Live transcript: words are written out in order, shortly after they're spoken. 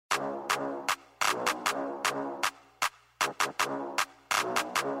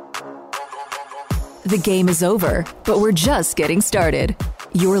The game is over, but we're just getting started.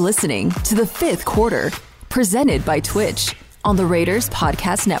 You're listening to The Fifth Quarter, presented by Twitch on the Raiders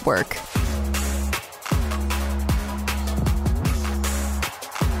Podcast Network.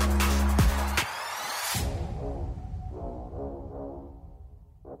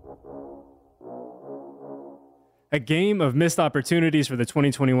 A game of missed opportunities for the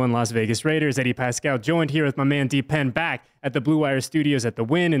 2021 Las Vegas Raiders. Eddie Pascal joined here with my man D Penn back at the Blue Wire Studios at the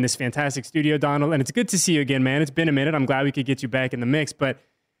Wynn in this fantastic studio, Donald. And it's good to see you again, man. It's been a minute. I'm glad we could get you back in the mix. But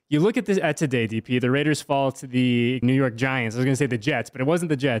you look at this at today, DP. The Raiders fall to the New York Giants. I was going to say the Jets, but it wasn't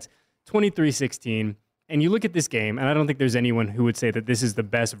the Jets. 23-16. And you look at this game, and I don't think there's anyone who would say that this is the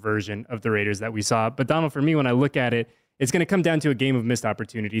best version of the Raiders that we saw. But Donald, for me, when I look at it, it's going to come down to a game of missed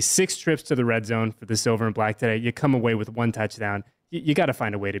opportunities. 6 trips to the red zone for the Silver and Black today. You come away with 1 touchdown. You got to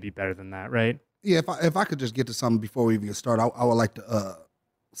find a way to be better than that, right? Yeah, if I could just get to something before we even get started, I would like to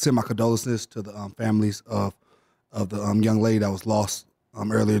send my condolences to the families of the young lady that was lost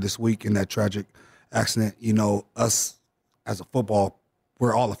earlier this week in that tragic accident. You know, us as a football,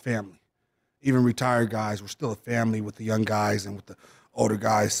 we're all a family. Even retired guys, we're still a family with the young guys and with the older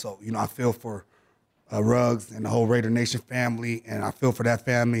guys. So, you know, I feel for Ruggs and the whole Raider Nation family, and I feel for that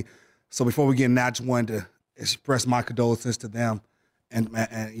family. So before we get in that, I just wanted to express my condolences to them, and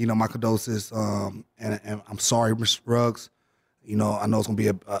you know, my condolences, and I'm sorry, Mr. Ruggs. You know, I know it's going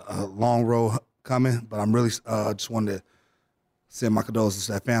to be a long road coming, but I'm really just wanted to send my condolences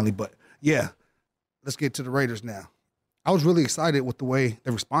to that family. But, yeah, let's get to the Raiders now. I was really excited with the way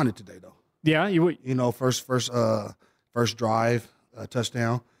they responded today, though. Yeah, you know, first drive,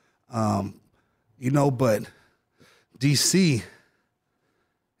 touchdown. You know, but DC,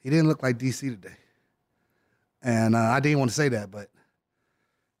 he didn't look like DC today. And I didn't want to say that, but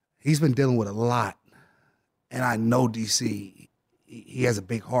he's been dealing with a lot. And I know DC, he has a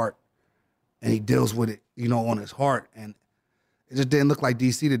big heart, and he deals with it, you know, on his heart. And it just didn't look like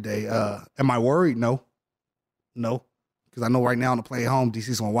DC today. Am I worried? No. Because I know right now on the play at home,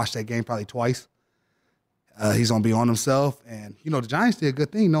 DC's going to watch that game probably twice. He's going to be on himself. And, you know, the Giants did a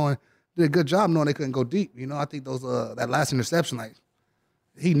good thing did a good job knowing they couldn't go deep. You know, I think those that last interception, like,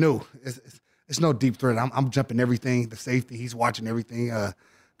 he knew. It's no deep threat. I'm jumping everything, the safety. He's watching everything.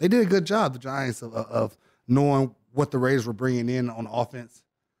 They did a good job, the Giants, of knowing what the Raiders were bringing in on offense.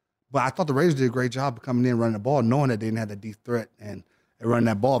 But I thought the Raiders did a great job of coming in, running the ball, knowing that they didn't have that deep threat, and they running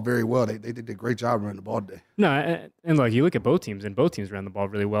that ball very well. They did a great job running the ball today. No, and look, you look at both teams, and both teams ran the ball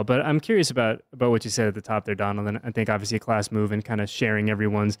really well. But I'm curious about what you said at the top there, Donald, and I think obviously a class move and kind of sharing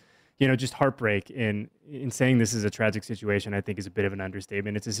everyone's, you know, just heartbreak in saying this is a tragic situation, I think is a bit of an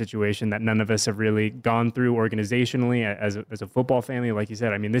understatement. It's a situation that none of us have really gone through organizationally as a football family. Like you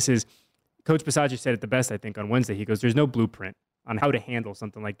said, I mean, this is, Coach Bisaccia said it the best, I think, on Wednesday. He goes, there's no blueprint on how to handle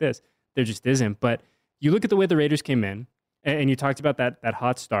something like this. There just isn't. But you look at the way the Raiders came in, and you talked about that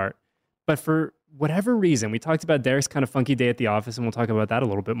hot start. But for whatever reason, we talked about Derek's kind of funky day at the office, and we'll talk about that a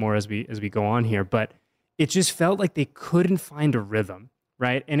little bit more as we go on here. But it just felt like they couldn't find a rhythm.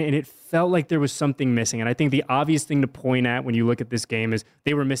 Right. And it felt like there was something missing. And I think the obvious thing to point at when you look at this game is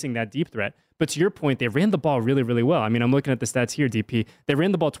they were missing that deep threat. But to your point, they ran the ball really, really well. I mean, I'm looking at the stats here, DP. They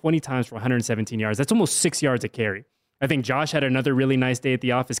ran the ball 20 times for 117 yards. That's almost 6 yards a carry. I think Josh had another really nice day at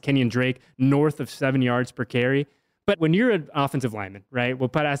the office. Kenyon Drake, north of 7 yards per carry. But when you're an offensive lineman, right? We'll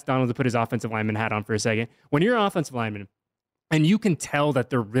ask Donald to put his offensive lineman hat on for a second. When you're an offensive lineman, and you can tell that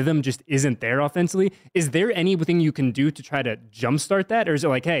the rhythm just isn't there offensively, is there anything you can do to try to jumpstart that? Or is it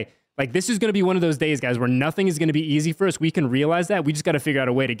like, hey, like this is going to be one of those days, guys, where nothing is going to be easy for us. We can realize that. We just got to figure out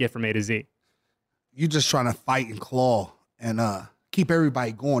a way to get from A to Z. You're just trying to fight and claw and keep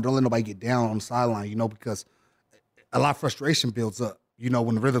everybody going. Don't let nobody get down on the sideline, you know, because a lot of frustration builds up, you know,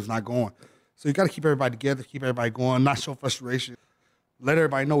 when the rhythm's not going. So you got to keep everybody together, keep everybody going, not show frustration. Let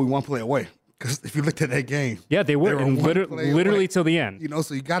everybody know we one play away. Because if you looked at that game, yeah, they were literally till the end. You know,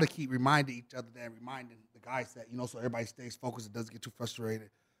 so you got to keep reminding each other that, reminding the guys that, you know, so everybody stays focused and doesn't get too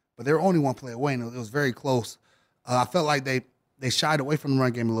frustrated. But they were only one play away, and it was very close. I felt like they shied away from the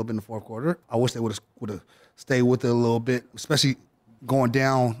run game a little bit in the fourth quarter. I wish they would have stayed with it a little bit, especially going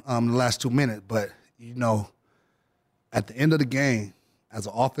down the last 2 minutes. But, you know, at the end of the game, as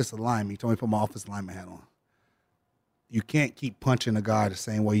an offensive lineman, you told me to put my offensive lineman hat on. You can't keep punching a guy the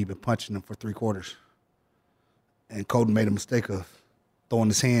same way you've been punching him for 3 quarters. And Colton made a mistake of throwing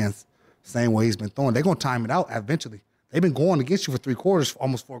his hands the same way he's been throwing. They're going to time it out eventually. They've been going against you for 3 quarters,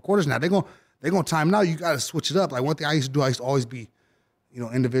 almost 4 quarters now. They're going to time it out. You got to switch it up. Like one thing I used to do, I used to always be, you know,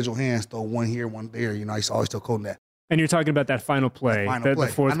 individual hands, throw one here, one there. You know, I used to always tell Colton that. And you're talking about that final play,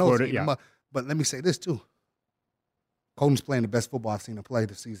 the fourth quarter. Yeah. But let me say this too. Colton's playing the best football I've seen him play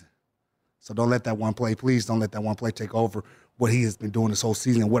this season. So don't let that one play, please don't let that one play take over what he has been doing this whole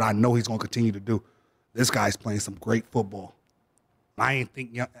season and what I know he's going to continue to do. This guy's playing some great football. I ain't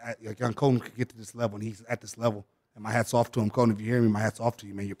think young Colton could get to this level, and he's at this level. And my hat's off to him. Colton, if you hear me, my hat's off to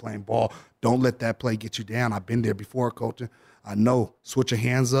you, man. You're playing ball. Don't let that play get you down. I've been there before, coaching. I know. Switch your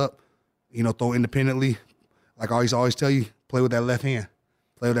hands up. Throw independently. Like I always tell you, play with that left hand.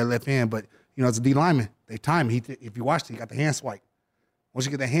 Play with that left hand. But, as a D lineman, they time him. If you watch it, he got the hand swipe. Once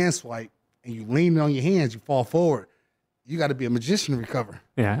you get the hand swipe and you lean on your hands, you fall forward. You got to be a magician to recover.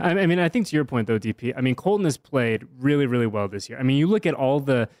 Yeah, I think to your point, though, DP, Colton has played really, really well this year. You look at all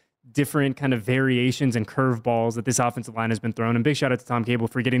the different kind of variations and curveballs that this offensive line has been thrown, and big shout out to Tom Cable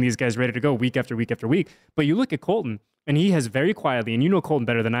for getting these guys ready to go week after week after week. But you look at Colton, and he has very quietly, and you know Colton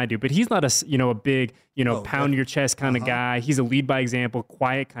better than I do, but he's not a big, pound your chest kind of guy. He's a lead by example,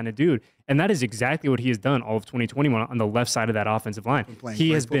 quiet kind of dude. And that is exactly what he has done all of 2021 on the left side of that offensive line.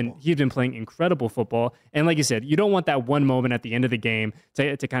 He's been playing incredible football. And like you said, you don't want that one moment at the end of the game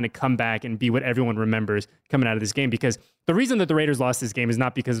to kind of come back and be what everyone remembers coming out of this game, because the reason that the Raiders lost this game is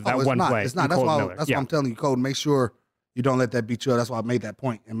not because of that one play. It's not. That's why I'm telling you, Colton, make sure you don't let that beat you up. That's why I made that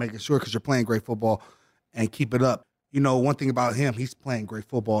point, and making sure, because you're playing great football, and keep it up. One thing about him, he's playing great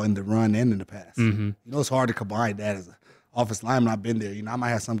football in the run and in the pass. Mm-hmm. It's hard to combine that as an offensive lineman. I've been there. I might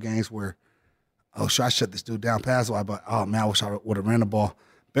have some games where, should I shut this dude down pass-wise? But, oh, man, I wish I would have ran the ball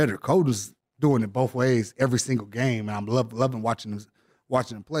better. Colton's doing it both ways every single game, and I'm loving watching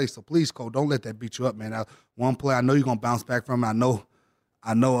him play. So, please, Cole, don't let that beat you up, man. One play, I know you're going to bounce back from it. I know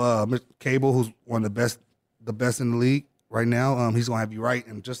Mr. Cable, who's one of the best in the league right now, he's going to have you right.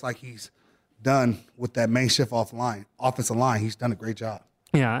 And just like he's done with that main shift offensive line, he's done a great job.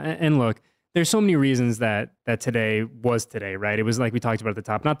 Yeah, and look, there's so many reasons that today was today, right? It was like we talked about at the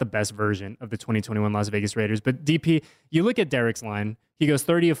top, not the best version of the 2021 Las Vegas Raiders. But DP, you look at Derek's line, he goes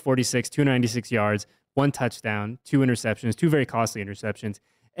 30 of 46, 296 yards, 1 touchdown, 2 interceptions, 2 very costly interceptions.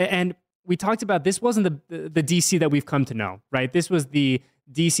 And we talked about this wasn't the DC that we've come to know, right? This was the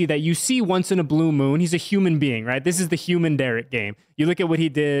DC that you see once in a blue moon. He's a human being, right? This is the human Derek game. You look at what he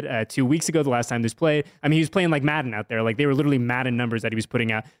did 2 weeks ago, the last time this played. He was playing like Madden out there. Like, they were literally Madden numbers that he was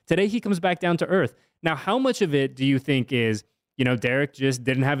putting out. Today, he comes back down to earth. Now, how much of it do you think is, Derek just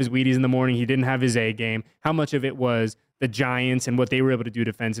didn't have his Wheaties in the morning. He didn't have his A game. How much of it was the Giants and what they were able to do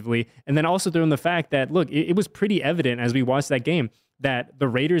defensively? And then also throw in the fact that, look, it was pretty evident as we watched that game that the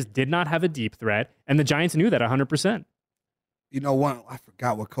Raiders did not have a deep threat, and the Giants knew that 100%. I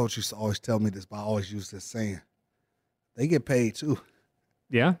forgot what coach used to always tell me this, but I always use this saying. They get paid too.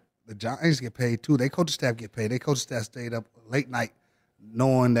 Yeah? The Giants get paid too. They coaching staff get paid. They coaching staff stayed up late night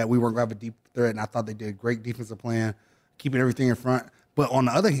knowing that we weren't going to have a deep threat, and I thought they did a great defensive plan, keeping everything in front. But on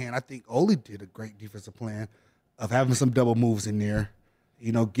the other hand, I think Ole did a great defensive plan of having some double moves in there,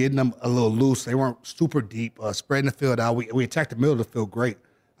 getting them a little loose. They weren't super deep, spreading the field out. We attacked the middle of the field great.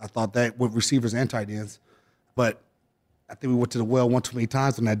 I thought that with receivers and tight ends. But I think we went to the well one too many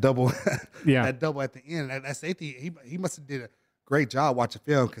times on that double. Yeah. That double at the end. That safety, he must have did a great job watching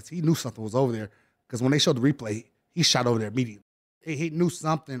film because he knew something was over there. Because when they showed the replay, he shot over there immediately. He knew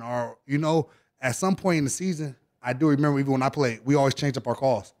something, or, at some point in the season, I do remember even when I played, we always change up our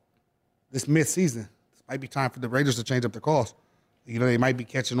calls. This mid-season, this might be time for the Raiders to change up their calls. They might be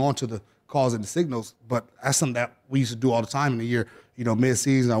catching on to the calls and the signals, but that's something that we used to do all the time in the year,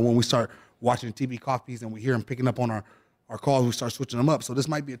 mid-season, or when we start watching TV coffees and we hear them picking up on our calls, we start switching them up. So this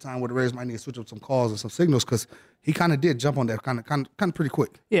might be a time where the Raiders might need to switch up some calls and some signals, because he kind of did jump on that kind of pretty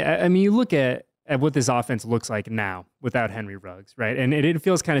quick. Yeah, you look at what this offense looks like now without Henry Ruggs, right? And it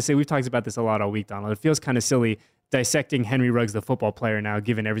feels kind of silly. We've talked about this a lot all week, Donald. It feels kind of silly dissecting Henry Ruggs, the football player, now,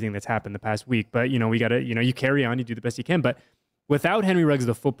 given everything that's happened the past week. But, we got to, you carry on, you do the best you can. But without Henry Ruggs,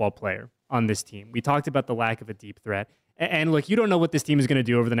 the football player on this team, we talked about the lack of a deep threat. And look, you don't know what this team is going to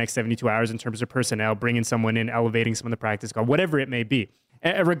do over the next 72 hours in terms of personnel, bringing someone in, elevating some of the practice squad, whatever it may be.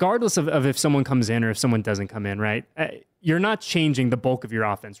 Regardless of if someone comes in or if someone doesn't come in, right? You're not changing the bulk of your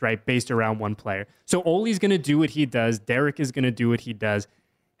offense, right, based around one player. So Ole's going to do what he does. Derek is going to do what he does.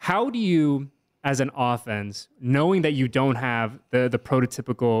 How do you, as an offense, knowing that you don't have the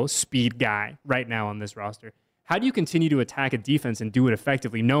prototypical speed guy right now on this roster, how do you continue to attack a defense and do it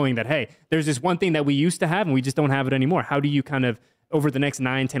effectively, knowing that, hey, there's this one thing that we used to have and we just don't have it anymore? How do you kind of, over the next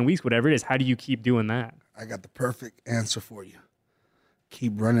 9-10 weeks, whatever it is, how do you keep doing that? I got the perfect answer for you.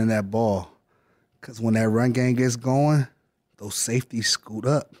 Keep running that ball. Because when that run game gets going, those safeties scoot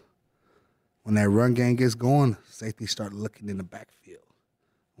up. When that run game gets going, safeties start looking in the backfield.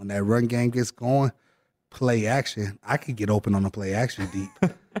 When that run game gets going, play action. I could get open on the play action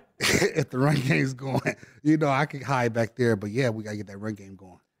deep. If the run game's going, I could hide back there. But, yeah, we got to get that run game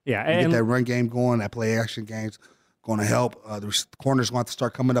going. Yeah, You and get that run game going, that play action game's going to help. The corners going to have to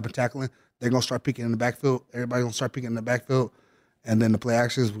start coming up and tackling. They're going to start picking in the backfield. Everybody's going to start picking in the backfield. And then the play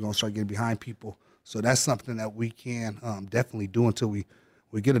actions, we're going to start getting behind people. So that's something that we can definitely do until we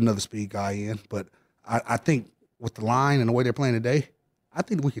get another speed guy in. But I think with the line and the way they're playing today, I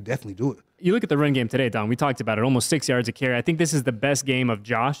think we could definitely do it. You look at the run game today, Don. We talked about it, almost 6 yards a carry. I think this is the best game of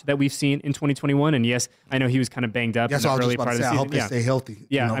Josh that we've seen in 2021. And yes, I know he was kind of banged up in the early part of the season. I hope they stay healthy.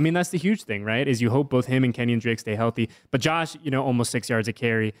 Yeah, you know? I mean, that's the huge thing, right? Is you hope both him and Kenyon Drake stay healthy. But Josh, almost 6 yards a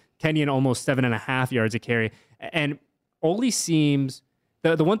carry. Kenyon almost 7.5 yards a carry. And Ole seems...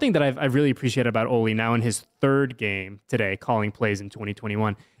 The one thing that I've really appreciated about Ole now in his third game today, calling plays in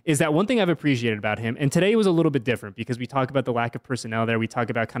 2021, is that one thing I've appreciated about him, and today was a little bit different because we talk about the lack of personnel there. We talk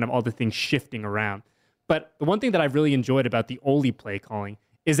about kind of all the things shifting around. But the one thing that I've really enjoyed about the Ole play calling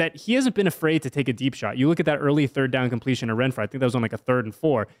is that he hasn't been afraid to take a deep shot. You look at that early third down completion to Renfrow. I think that was on like a 3rd and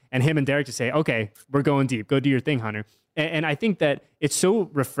 4. And him and Derek just say, okay, we're going deep. Go do your thing, Hunter. And I think that it's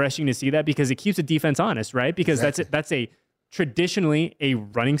so refreshing to see that because it keeps the defense honest, right? Because that's a traditionally a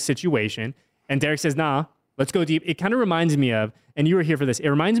running situation. And Derek says, nah, let's go deep. It kind of reminds me of, and you were here for this, it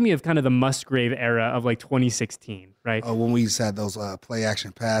reminds me of kind of the Musgrave era of like 2016, right? Oh, when we used to have those play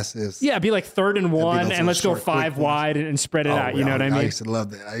action passes. Yeah, it'd be like 3rd and 1, and let's go 5 wide and spread it out. You know what I mean? I used to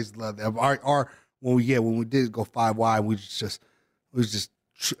love that. Or when we did go 5 wide, we just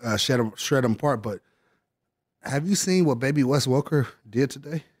shred them apart. But have you seen what Baby Wes Welker did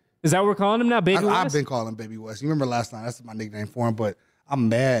today? Is that what we're calling him now, Baby Wes? I've been calling him Baby Wes. You remember last night? That's my nickname for him. But I'm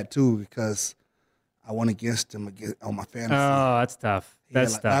mad, too, because I went against him on my fantasy. Oh, that's tough.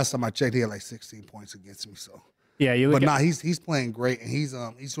 That's tough. Last time I checked, he had like 16 points against me. So yeah, he's playing great, and he's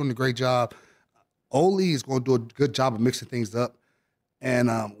doing a great job. Ole is going to do a good job of mixing things up.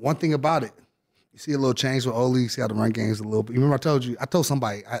 And one thing about it, you see a little change with Ole. You see how the run game is a little bit. You remember I told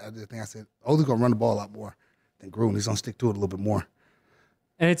somebody, I said, Ole's going to run the ball a lot more than Gruden. He's going to stick to it a little bit more.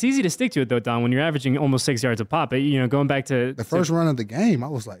 And it's easy to stick to it, though, Don, when you're averaging almost 6 yards a pop. Going back to... The first run of the game, I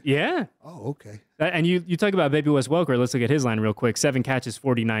was like... Yeah. Oh, okay. And you talk about Baby Wes Welker. Let's look at his line real quick. 7 catches,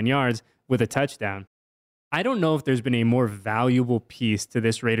 49 yards with a touchdown. I don't know if there's been a more valuable piece to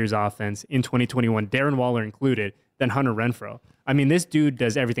this Raiders offense in 2021, Darren Waller included, than Hunter Renfrow. I mean, this dude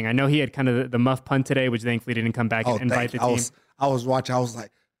does everything. I know he had kind of the muff punt today, which thankfully didn't come back and invite the team. I was watching. I was like...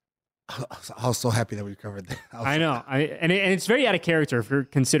 I was so happy that we covered that. I know. And it's very out of character for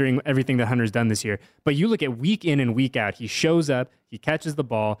considering everything that Hunter's done this year. But you look at week in and week out, he shows up, he catches the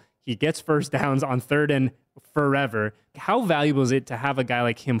ball, he gets first downs on 3rd and forever. How valuable is it to have a guy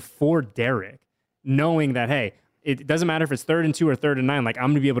like him for Derek, knowing that, hey, it doesn't matter if it's 3rd and 2 or 3rd and 9, like I'm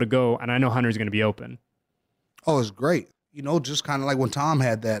going to be able to go and I know Hunter's going to be open. Oh, it's great. Just kind of like when Tom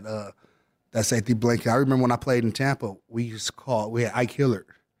had that safety blanket. I remember when I played in Tampa, we had Ike Hillard.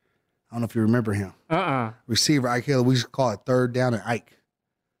 I don't know if you remember him. Receiver Ike Hillard. We used to call it 3rd down and Ike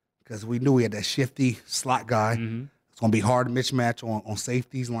because we knew we had that shifty slot guy. Mm-hmm. It's going to be hard to mismatch on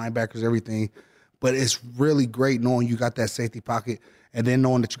safeties, linebackers, everything. But it's really great knowing you got that safety pocket and then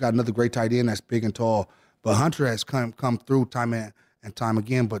knowing that you got another great tight end that's big and tall. But Hunter has come through time and time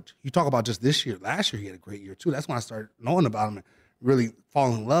again. But you talk about just this year. Last year he had a great year too. That's when I started knowing about him and really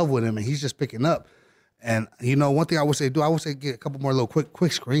falling in love with him. And he's just picking up. And, one thing I would say get a couple more little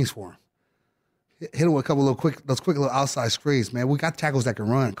quick screens for him. Hit him with a couple of those quick little outside screens, man. We got tackles that can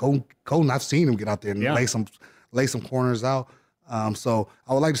run. Colton, I've seen him get out there and lay some corners out. So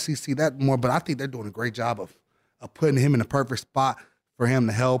I would like to see that more, but I think they're doing a great job of putting him in the perfect spot for him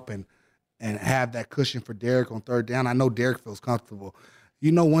to help and have that cushion for Derek on 3rd down. I know Derek feels comfortable.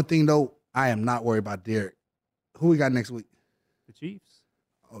 One thing, though, I am not worried about Derek. Who we got next week? The Chiefs.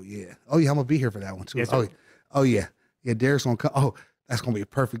 Oh, yeah. I'm going to be here for that one, too. Yes, oh, yeah. Yeah, Derek's going to come. Oh, that's going to be a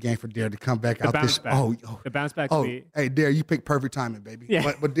perfect game for Derek to come back out this. The bounce back. Hey, Derek, you picked perfect timing, baby.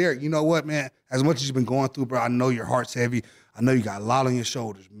 Yeah. But Derek, you know what, man? As much as you've been going through, bro, I know your heart's heavy. I know you got a lot on your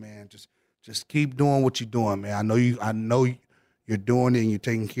shoulders, man. Just keep doing what you're doing, man. I know you're doing it and you're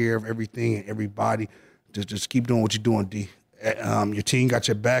taking care of everything and everybody. Just keep doing what you're doing, D. Your team got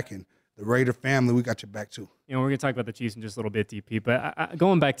your back, and the Raider family, we got your back too. We're going to talk about the Chiefs in just a little bit, DP. But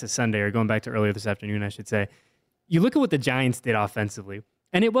going back to Sunday, or going back to earlier this afternoon, I should say, you look at what the Giants did offensively,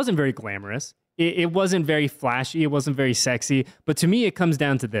 and it wasn't very glamorous. It wasn't very flashy. It wasn't very sexy. But to me, it comes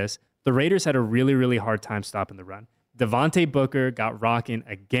down to this. The Raiders had a really, really hard time stopping the run. Devontae Booker got rocking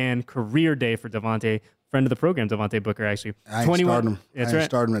again. Career day for Devontae. Friend of the program, Devontae Booker, actually. I ain't starting him. That's I ain't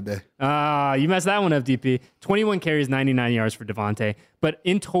starting him today. You messed that one up, DP. 21 carries, 99 yards for Devontae. But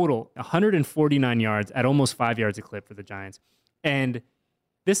in total, 149 yards at almost 5 yards a clip for the Giants. And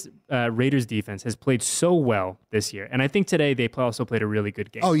this Raiders defense has played so well this year. And I think today they also played a really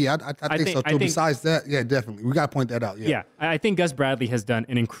good game. Oh, yeah, I think so, too. Besides that, yeah, definitely. We got to point that out. Yeah, I think Gus Bradley has done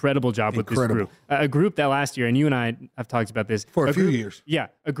an incredible job with this group. A group that last year, and you and I have talked about this. For a few years. Yeah,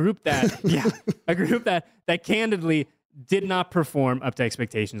 a group that, a group that candidly did not perform up to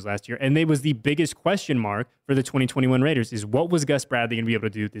expectations last year. And it was the biggest question mark for the 2021 Raiders is what was Gus Bradley going to be able to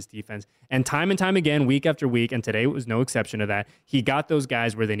do with this defense? And time again, week after week, and today was no exception to that, he got those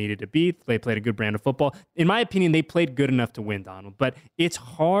guys where they needed to be. They played a good brand of football. In my opinion, they played good enough to win, Donald. But it's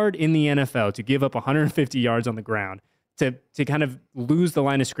hard in the NFL to give up 150 yards on the ground to kind of lose the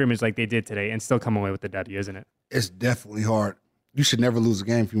line of scrimmage like they did today and still come away with the W, isn't it? It's definitely hard. You should never lose a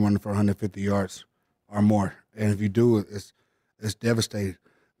game if you're running for 150 yards or more. And if you do, it's devastating.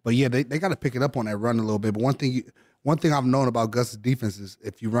 But yeah, they got to pick it up on that run a little bit. But one thing I've known about Gus's defense is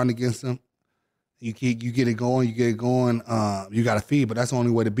if you run against them, you get it going, you got to feed. But that's the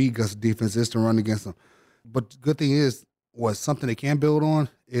only way to beat Gus's defense is to run against them. But the good thing is, something they can build on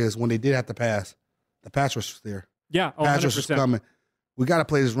is when they did have to pass, the pass rush was there. Yeah, pass rush was coming. We got to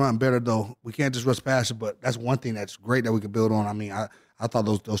play this run better, though. We can't just rush past it, but that's one thing that's great that we can build on. I mean, I thought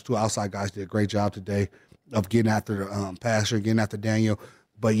those two outside guys did a great job today of getting after the passer, getting after Daniel.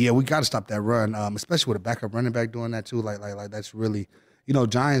 But, yeah, we got to stop that run, especially with a backup running back doing that too. Like that's really –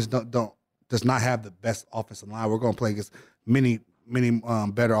 Giants does not have the best offensive line. We're going to play against many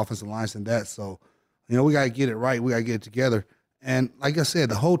better offensive lines than that. So, we got to get it right. We got to get it together. And like I said,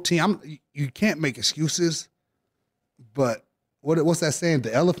 the whole team you can't make excuses, but what's that saying?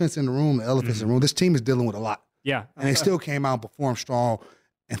 The elephants in the room, in the room. This team is dealing with a lot. Yeah. And they still came out and performed strong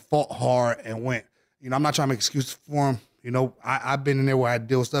and fought hard and went. I'm not trying to make excuses for them. I've been in there where I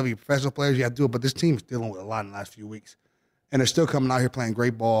deal with stuff. You're professional players, you have to do it. But this team is dealing with a lot in the last few weeks. And they're still coming out here playing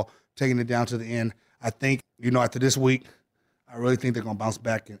great ball, taking it down to the end. I think, after this week, I really think they're going to bounce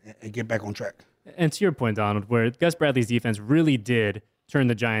back and get back on track. And to your point, Donald, where Gus Bradley's defense really did turn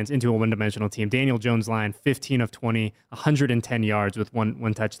the Giants into a one-dimensional team. Daniel Jones' line, 15 of 20, 110 yards with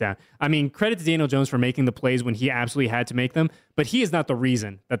one touchdown. I mean, credit to Daniel Jones for making the plays when he absolutely had to make them, but he is not the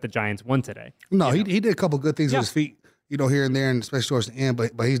reason that the Giants won today. No, he did a couple of good things with his feet, here and there, and especially towards the end,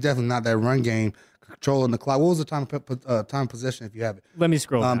 but he's definitely not that run game, controlling the clock. What was the time of possession, if you have it? Let me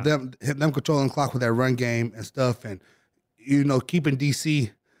scroll down. Them controlling the clock with that run game and stuff, and, keeping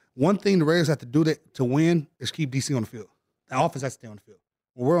DC. One thing the Raiders have to do to win is keep DC on the field. The offense has to stay on the field.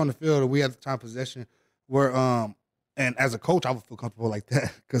 When we're on the field and we have the time of possession, and as a coach, I would feel comfortable like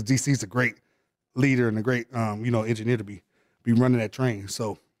that because DC's a great leader and a great, engineer to be running that train.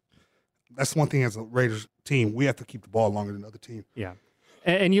 So that's one thing as a Raiders team, we have to keep the ball longer than the other team. Yeah.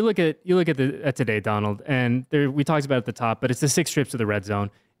 And you look at today, Donald, and we talked about it at the top, but it's the 6 trips to the red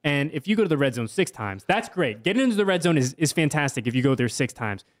zone. And if you go to the red zone 6 times, that's great. Getting into the red zone is fantastic if you go there 6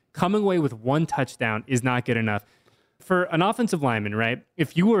 times. Coming away with 1 touchdown is not good enough. For an offensive lineman, right,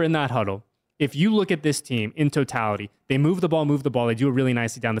 if you were in that huddle, if you look at this team in totality, they move the ball, they do it really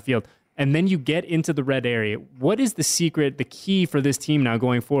nicely down the field, and then you get into the red area, what is the secret, the key for this team now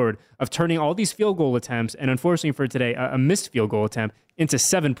going forward of turning all these field goal attempts, and unfortunately for today, a missed field goal attempt, into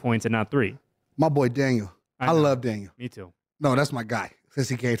 7 points and not 3? My boy Daniel. I love Daniel. Me too. No, that's my guy since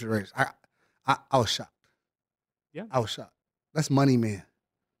he came to the Raiders. I was shocked. Yeah. I was shocked. That's money, man.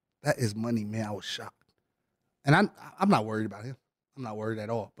 That is money, man. I was shocked. And I'm not worried about him. I'm not worried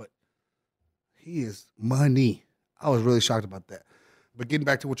at all. But he is money. I was really shocked about that. But getting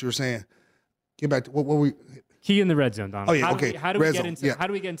back to what you were saying, what were we? Key in the red zone, Donald. Oh yeah, okay. How do we get into the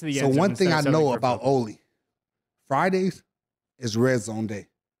end zone? So one thing I know about Ole, Fridays is red zone day.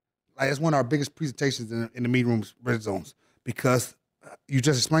 Like it's one of our biggest presentations in the meeting rooms, red zones, because you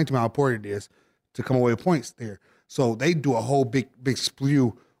just explained to me how important it is to come away with points there. So they do a whole big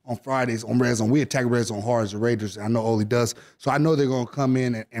spew on Fridays on red zone. We attack red zone hard as the Raiders. I know Ole does. So I know they're going to come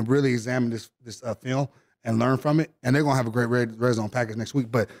in and really examine this film and learn from it. And they're going to have a great red zone package next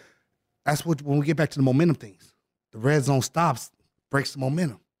week. But that's when we get back to the momentum things. The red zone stops, breaks the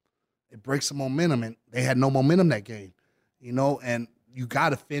momentum. It breaks the momentum, and they had no momentum that game, and you got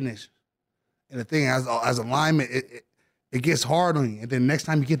to finish. And the thing, as a lineman, it gets hard on you. And then next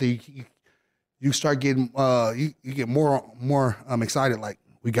time you get there, you start getting you get more excited, like,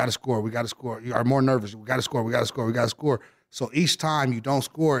 we got to score. You are more nervous. We got to score. So each time you don't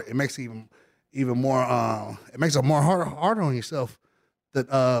score, it makes it even more. It makes it more harder on yourself.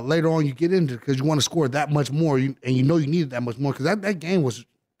 That later on you get into because you want to score that much more, and you needed that much more because that game was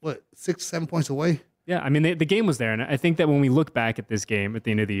 6-7 points away. Yeah, I mean the game was there, and I think that when we look back at this game at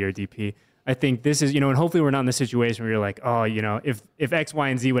the end of the year, DP, I think this is, and hopefully we're not in the situation where you're like, oh, if X, Y,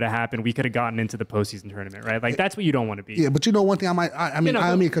 and Z would have happened, we could have gotten into the postseason tournament, right? Like, that's what you don't want to be. Yeah, but one thing I mean, I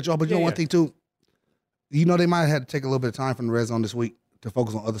don't mean to cut you off, but one thing too, they might have had to take a little bit of time from the red zone this week to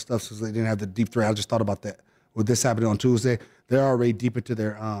focus on other stuff since they didn't have the deep threat. I just thought about that. With this happening on Tuesday, they're already deep into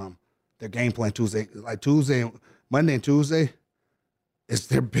their game plan Tuesday. Like Monday and Tuesday, it's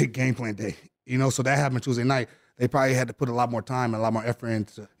their big game plan day. So that happened Tuesday night. They probably had to put a lot more time and a lot more effort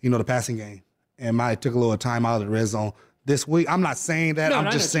into, the passing game. And might took a little time out of the red zone this week. I'm not saying that.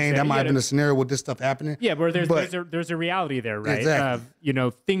 I'm just saying that might have been a scenario with this stuff happening. Yeah, but there's a reality there, right?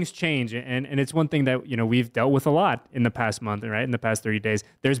 Exactly. Things change. And it's one thing that, we've dealt with a lot in the past month, right? In the past 30 days.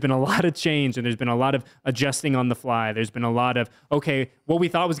 There's been a lot of change and there's been a lot of adjusting on the fly. There's been a lot of, okay, what we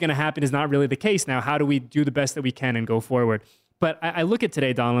thought was going to happen is not really the case now. How do we do the best that we can and go forward? But I look at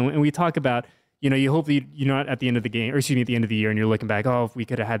today, Donald, and we talk about, you hope you're not at the end of the game, or excuse me, at the end of the year, and you're looking back, oh, if we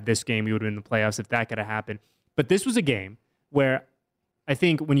could have had this game, we would have been in the playoffs if that could have happened. But this was a game where I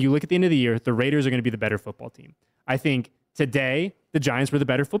think when you look at the end of the year, the Raiders are going to be the better football team. I think today, the Giants were the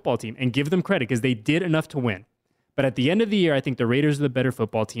better football team, and give them credit because they did enough to win. But at the end of the year, I think the Raiders are the better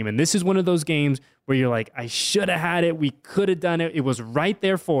football team, and this is one of those games where you're like, I should have had it, we could have done it, it was right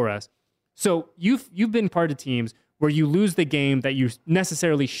there for us. So you've been part of teams where you lose the game that you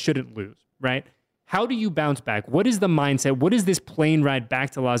necessarily shouldn't lose, right? How do you bounce back? What is the mindset? What is this plane ride back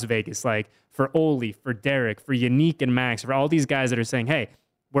to Las Vegas like for Oli, for Derek, for Yannick and Max, for all these guys that are saying, hey,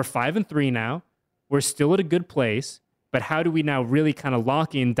 we're 5-3 now. We're still at a good place, but how do we now really kind of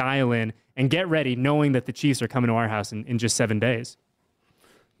lock in, dial in, and get ready knowing that the Chiefs are coming to our house in just 7 days?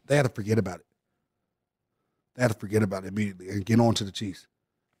 They had to forget about it. They had to forget about it immediately and get on to the Chiefs.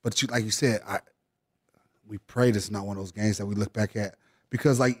 But like you said, we pray this is not one of those games that we look back at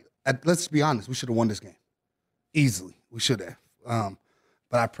because, let's be honest, we should have won this game easily. We should have.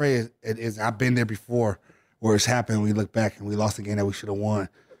 But I pray it is. I've been there before where it's happened. We look back and we lost a game that we should have won,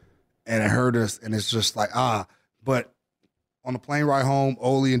 and it hurt us. And it's just like But on the plane ride home,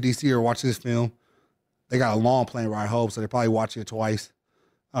 Oli and DC are watching this film. They got a long plane ride home, so they're probably watching it twice.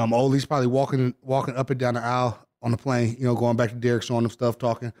 Oli's probably walking up and down the aisle on the plane. Going back to Derek, showing them stuff,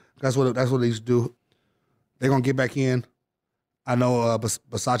 talking. That's what they used to do. They're gonna get back in. I know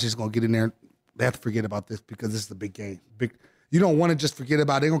Bisaccia's going to get in there. They have to forget about this because this is a big game. You don't want to just forget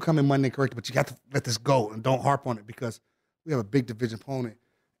about it. They're going to come in Monday and correct it, but you got to let this go and don't harp on it because we have a big division opponent.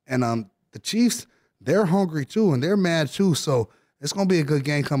 And the Chiefs, they're hungry too, and they're mad too. So it's going to be a good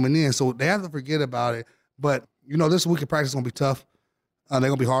game coming in. So they have to forget about it. But, this week of practice is going to be tough. They're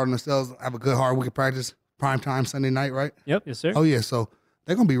going to be hard on themselves, have a good, hard week of practice. Prime time Sunday night, right? Yep, yes, sir. Oh, yeah. So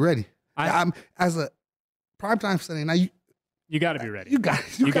they're going to be ready. As a prime time Sunday night, you got to be ready. You got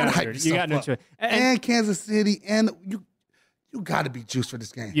to hype yourself got no choice. And Kansas City, and you got to be juiced for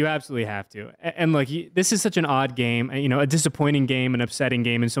this game. You absolutely have to. And look, this is such an odd game, a disappointing game, an upsetting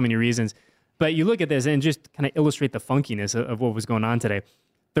game in so many reasons. But you look at this and just kind of illustrate the funkiness of what was going on today.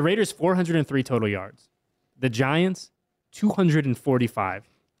 The Raiders, 403 total yards. The Giants, 245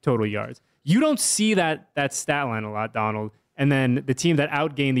 total yards. You don't see that stat line a lot, Donald. And then the team that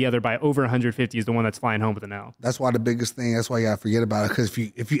outgained the other by over 150 is the one that's flying home with an L. That's why the biggest thing, that's why you got to forget about it. Because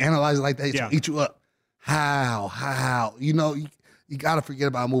if you analyze it like that, it's going to eat you up. How? You got to forget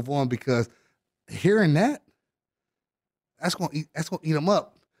about it, move on, because hearing that's going to eat them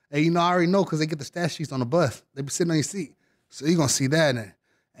up. And, I already know because they get the stat sheets on the bus. They be sitting on your seat. So you're going to see that, and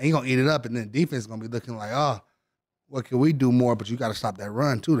you're going to eat it up. And then defense is going to be looking like, what can we do more? But you got to stop that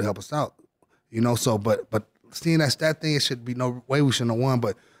run, too, to help us out. So, but seeing that stat thing, it should be no way we shouldn't have won.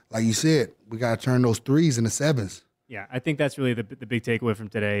 But like you said, we got to turn those threes into sevens. Yeah, I think that's really the big takeaway from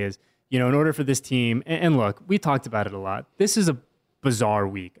today is, in order for this team, and look, we talked about it a lot. This is a bizarre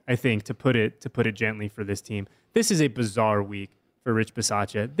week, I think, to put it gently for this team. This is a bizarre week for Rich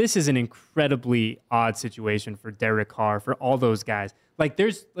Bisaccia. This is an incredibly odd situation for Derek Carr, for all those guys. Like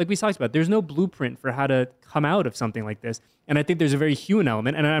we talked about, there's no blueprint for how to come out of something like this. And I think there's a very human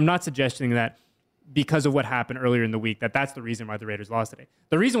element. And I'm not suggesting that because of what happened earlier in the week, that's the reason why the Raiders lost today.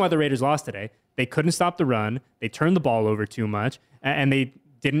 The reason why the Raiders lost today, they couldn't stop the run, they turned the ball over too much, and they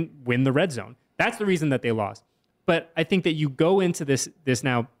didn't win the red zone. That's the reason that they lost. But I think that you go into this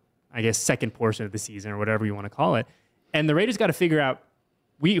now, I guess, second portion of the season or whatever you want to call it, and the Raiders got to figure out,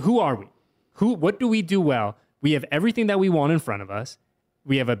 who are we? What do we do well? We have everything that we want in front of us.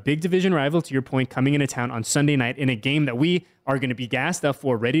 We have a big division rival, to your point, coming into town on Sunday night in a game that we are going to be gassed up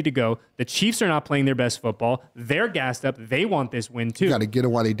for, ready to go. The Chiefs are not playing their best football. They're gassed up. They want this win, too. You got to get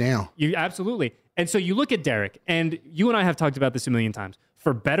them while they're down. Absolutely. And so you look at Derek, and you and I have talked about this a million times.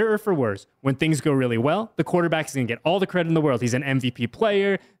 for better or for worse, when things go really well, the quarterback is going to get all the credit in the world. He's an MVP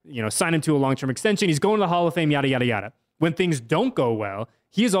player, sign him to a long-term extension. He's going to the Hall of Fame, yada, yada, yada. When things don't go well,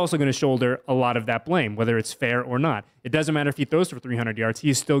 he is also going to shoulder a lot of that blame, whether it's fair or not. It doesn't matter if he throws for 300 yards.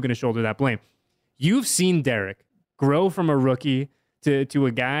 He is still going to shoulder that blame. You've seen Derek grow from a rookie to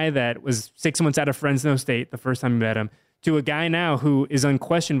a guy that was 6 months out of Fresno State the first time you met him, to a guy now who is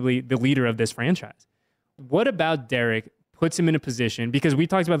unquestionably the leader of this franchise. What about Derek puts him in a position, because we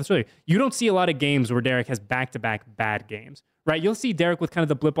talked about this earlier, you don't see a lot of games where Derek has back-to-back bad games, right? You'll see Derek with kind of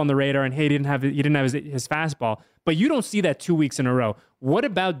the blip on the radar and, hey, he didn't have his fastball, but you don't see that 2 weeks in a row. What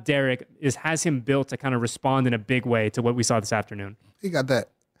about Derek has him built to kind of respond in a big way to what we saw this afternoon? He got that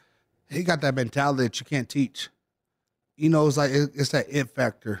mentality that you can't teach. It's like, it's that it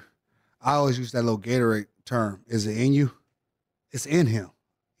factor. I always use that little Gatorade term. Is it in you? It's in him.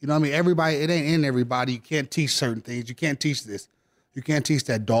 You know what I mean? Everybody, it ain't in everybody. You can't teach certain things. You can't teach this. You can't teach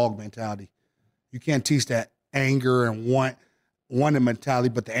that dog mentality. You can't teach that anger and wanting mentality,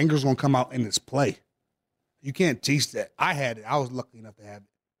 but the anger's going to come out in its play. You can't teach that. I had it. I was lucky enough to have it.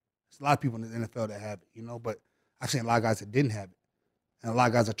 There's a lot of people in the NFL that have it, but I've seen a lot of guys that didn't have it. And a lot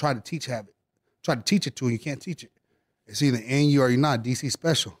of guys that try to teach have it. Try to teach it to you, you can't teach it. It's either in you or you're not. DC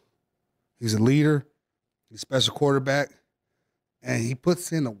special. He's a leader. He's a special quarterback. And he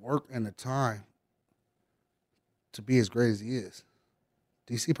puts in the work and the time to be as great as he is.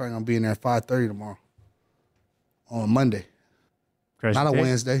 DC probably going to be in there at 5:30 tomorrow on a Monday. Not a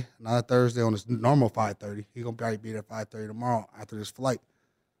Wednesday, not a Thursday on his normal 5:30. He's going to probably be there at 5:30 tomorrow after this flight.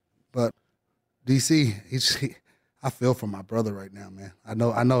 But DC, I feel for my brother right now, man. I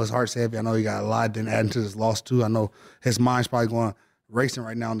know his heart's heavy. I know he got a lot didn't add into this loss too. I know his mind's probably going racing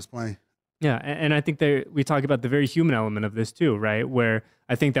right now on this plane. Yeah, and I think we talk about the very human element of this too, right? Where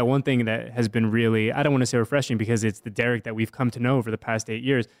I think that one thing that has been really, I don't want to say refreshing because it's the Derek that we've come to know over the past 8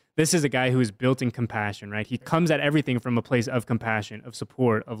 years. This is a guy who is built in compassion, right? He comes at everything from a place of compassion, of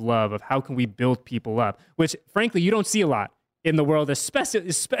support, of love, of how can we build people up, which frankly, you don't see a lot in the world,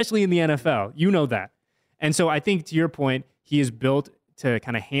 especially in the NFL. You know that. And so I think to your point, he is built to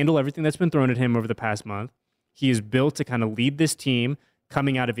kind of handle everything that's been thrown at him over the past month. He is built to kind of lead this team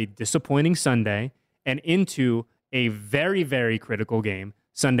coming out of a disappointing Sunday and into a very, very critical game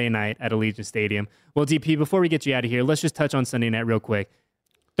Sunday night at Allegiant Stadium. Well, DP, before we get you out of here, let's just touch on Sunday night real quick.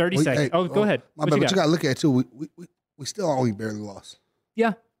 30 seconds. Go ahead. But you got to look at it, too. We still only barely lost.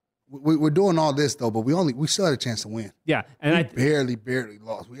 Yeah. We're doing all this, though, but we still had a chance to win. Yeah. And we barely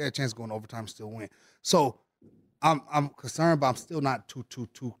lost. We had a chance to go in overtime and still win. So I'm concerned, but I'm still not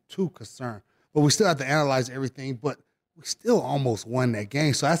too concerned. But we still have to analyze everything, but we still almost won that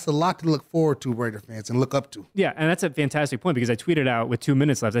game. So that's a lot to look forward to, Raider fans, and look up to. Yeah, and that's a fantastic point because I tweeted out with 2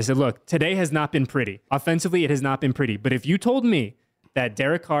 minutes left. I said, look, today has not been pretty. Offensively, it has not been pretty. But if you told me that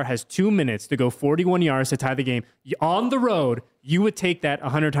Derek Carr has 2 minutes to go 41 yards to tie the game on the road, you would take that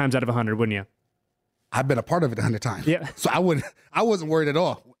 100 times out of 100, wouldn't you? I've been a part of it 100 times. Yeah. So I wasn't worried at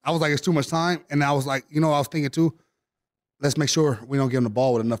all. I was like, it's too much time. And I was like, I was thinking too, let's make sure we don't give them the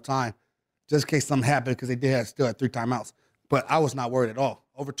ball with enough time just in case something happened because they still had 3 timeouts. But I was not worried at all.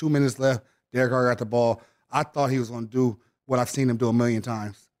 Over 2 minutes left, Derek Carr got the ball. I thought he was going to do what I've seen him do a million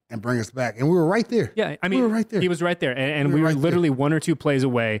times and bring us back. And we were right there. Yeah, I mean, we were right there. He was right there. And we were literally 1 or 2 plays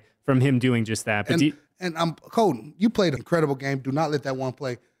away from him doing just that. But Colton, you played an incredible game. Do not let that one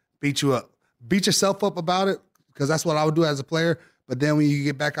play beat you up. Beat yourself up about it because that's what I would do as a player. But then when you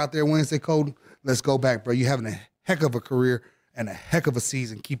get back out there Wednesday, Colton, let's go back, bro. You're having a heck of a career and a heck of a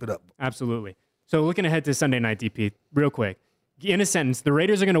season. Keep it up. Absolutely. So looking ahead to Sunday night, DP, real quick. In a sentence, the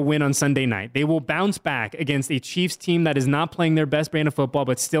Raiders are going to win on Sunday night. They will bounce back against a Chiefs team that is not playing their best brand of football,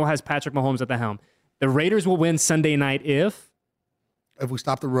 but still has Patrick Mahomes at the helm. The Raiders will win Sunday night if we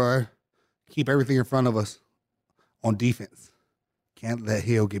stop the run, keep everything in front of us on defense. Can't let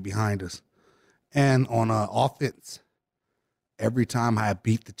Hill get behind us. And on offense, every time I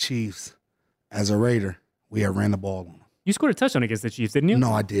beat the Chiefs as a Raider, we have ran the ball on them. You scored a touchdown against the Chiefs, didn't you?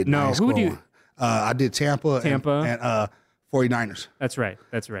 No, I did. No, who do you? I did Tampa. And 49ers. That's right.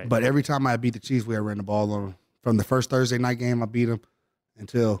 But every time I beat the Chiefs, we had ran the ball on them. From the first Thursday night game, I beat them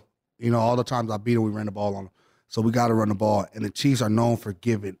until, all the times I beat them, we ran the ball on them. So we got to run the ball. And the Chiefs are known for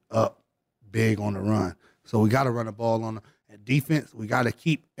giving up big on the run. So we got to run the ball on them. And defense, we got to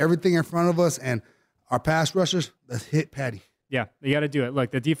keep everything in front of us. And our pass rushers, let's hit Patty. Yeah, you got to do it.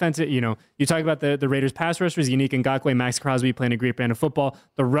 Look, the defense, you talk about the Raiders pass rushers, Yannick Ngakoue, Max Crosby playing a great brand of football.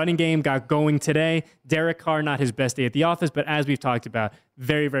 The running game got going today. Derek Carr, not his best day at the office, but as we've talked about,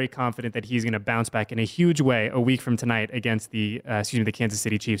 very, very confident that he's going to bounce back in a huge way a week from tonight against the Kansas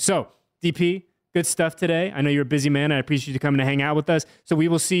City Chiefs. So, DP, Good stuff today. I know you're a busy man. I appreciate you coming to hang out with us. So we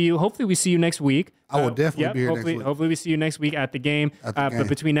will see you. Hopefully we see you next week. I will definitely be here next week. Hopefully we see you next week at the game. But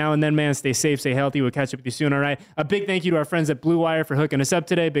between now and then, man, stay safe, stay healthy. We'll catch up with you soon, all right? A big thank you to our friends at Blue Wire for hooking us up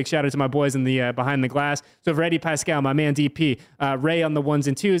today. Big shout out to my boys in the behind the glass. So for Eddie Pascal, my man DP, Ray on the ones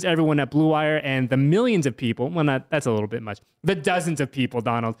and twos, everyone at Blue Wire, and the millions of people, well, that's a little bit much, the dozens of people,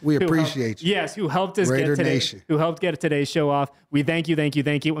 Donald. We appreciate you. Yes, who helped us Raider get today, Nation. who helped get today's show off. We thank you,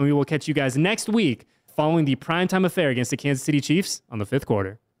 and we will catch you guys next week following the primetime affair against the Kansas City Chiefs on the fifth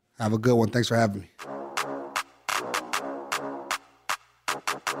quarter. Have a good one. Thanks for having me.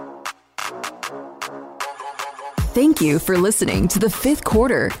 Thank you for listening to the fifth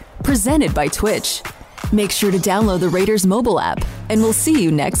quarter, presented by Twitch. Make sure to download the Raiders mobile app, and we'll see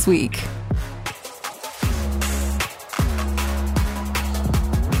you next week.